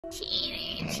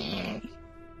They're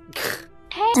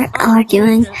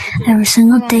arguing every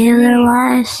single day of their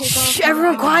lives. Shh,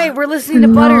 everyone quiet, we're listening to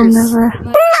Butters.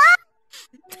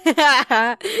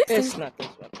 It's not this one.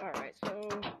 Alright, so,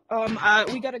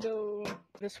 we gotta go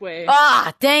this way.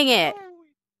 Ah, dang it.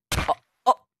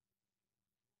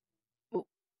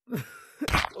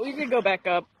 We can go back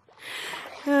up.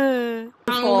 Oh.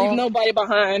 Don't leave nobody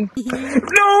behind.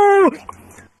 No!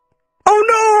 Oh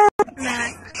no!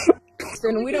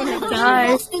 Listen, we don't have to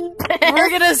die. We're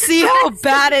gonna see how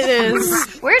bad it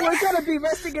is. We're gonna be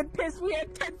resting in piss. We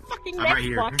had 10 fucking next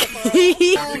blocks of us. 10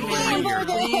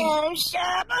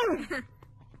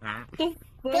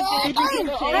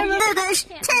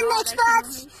 next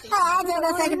spots? I don't know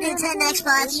if I can do 10 next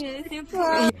spots.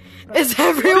 Is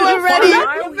everyone ready?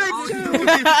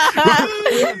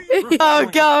 Go,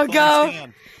 go, go.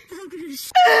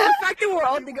 The fact that we're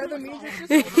all together means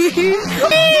it's just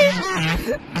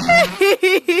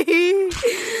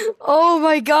Oh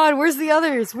my god, where's the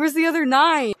others? Where's the other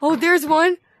 9? Oh, there's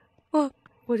one. Oh,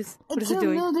 what is it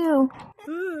doing?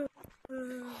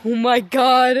 Oh my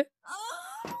god.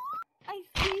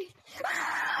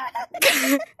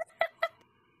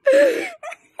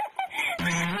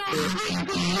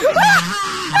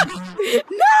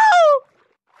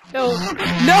 No!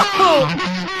 No!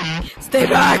 Stay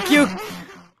back, you!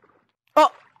 Oh!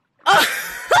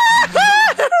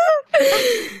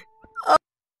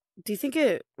 Do you think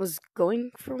it was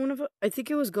going for one of us? I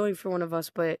think it was going for one of us,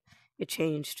 but it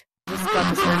changed. Just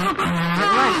got this one. Never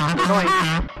mind, we're going.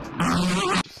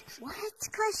 What?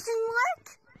 Question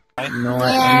mark? No,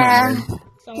 Yeah.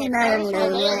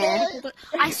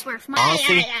 I swear,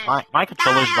 honestly, my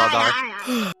controller's bugged out.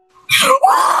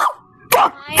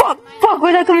 Fuck,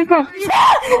 where's that coming from?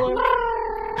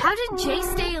 how did Jay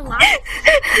stay alive?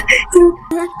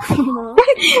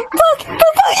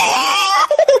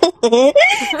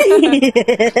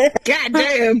 God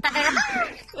damn.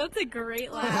 That's a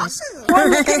great laugh.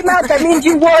 One came out, that means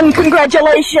you won.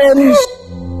 Congratulations.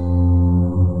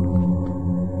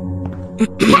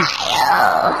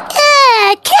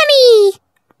 Kenny!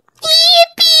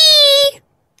 Yippee!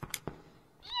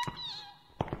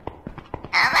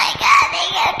 Oh my god,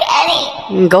 thank you,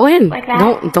 Kenny! Go in. Like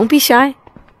that? Don't be shy.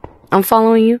 I'm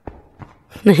following you.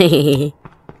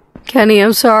 Kenny,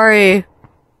 I'm sorry.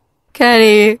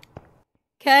 Kenny,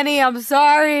 I'm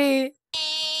sorry. And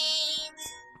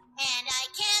I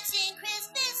can't sing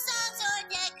Christmas songs or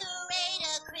decorate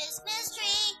a Christmas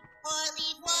tree or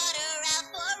leave water out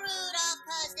for Rudolph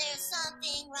 'cause there's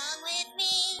something wrong with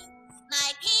me.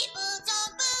 My people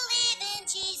don't believe in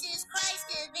Jesus Christ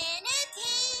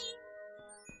divinity.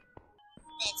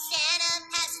 That Santa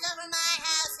passes over my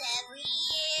house every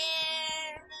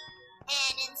year.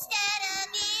 And instead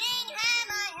of eating ham,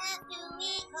 I have to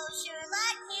eat kosher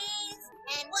latkes.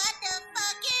 And what the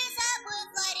fuck is up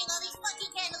with lighting all these fucking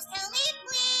candles? Tell me,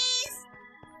 please.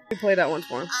 Play that once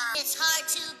more. It's hard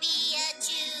to be a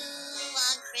Jew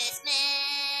on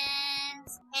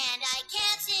Christmas. And I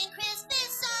can't sing Christmas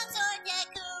songs or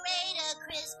decorate a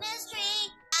Christmas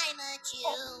tree. I'm a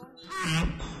Jew.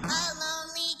 A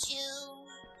lonely Jew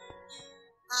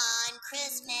on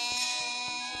Christmas.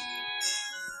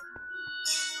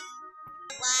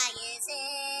 Why is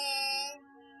it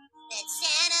that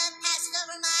Santa passes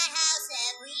over my house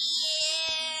every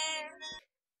year?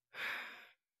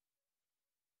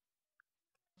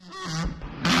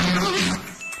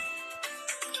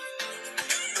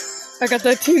 I got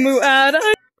that Temu ad.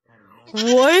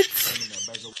 What?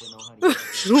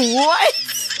 What?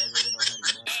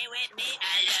 Stay with me,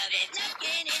 I love it.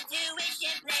 Looking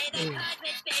intuition, play the card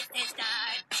with space to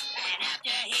start. And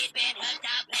after he's been hooked,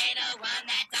 I'll play the one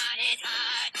that's on his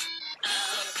heart.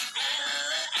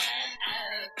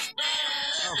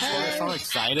 Oh, boy, so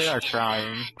excited or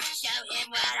crying? Show him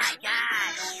what I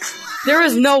got. There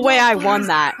is no way I won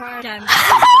that.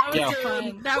 Yo.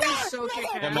 That was so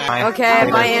kick-ass. Okay,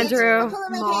 bye, Andrew.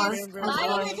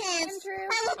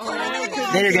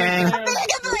 Later, gang.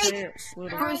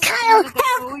 Kyle, help!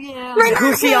 My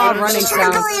Goofy all running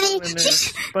sound.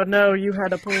 But no, you had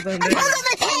to pull them in.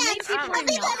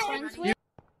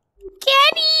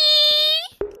 Kenny!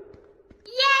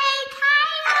 Yay,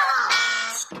 Kyle!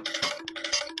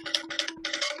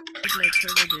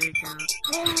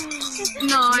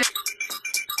 No.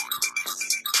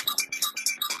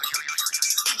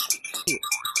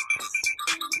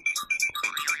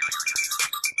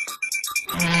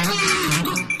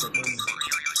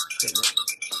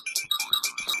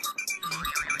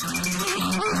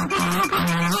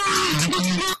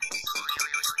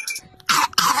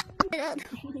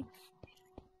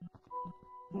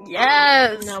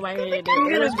 Yes. No, I hated it.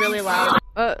 It was really loud.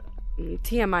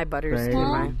 TMI, Butters. Right.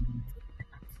 TMI.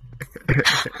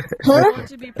 Huh?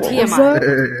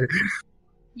 TMI.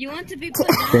 You want to be put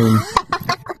Same.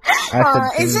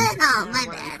 I said Is same. it? Oh, my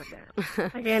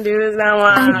bad. I can't do this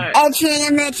now. Etching,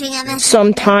 I'm etching, I'm etching.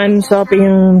 Sometimes I'll be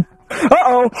on.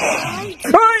 Uh-oh.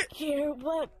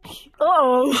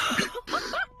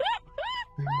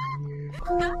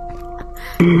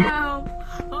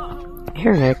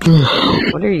 Here, Nick.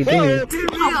 What are you doing?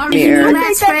 Here.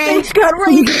 Best friend.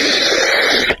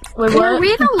 Wait, Were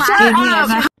we the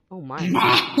last? Oh my.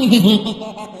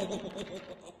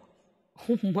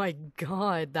 Oh my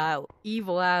god, that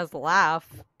evil ass laugh.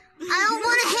 I don't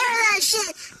want to hear that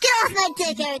shit. Get off my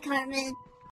dick, Eric Cartman.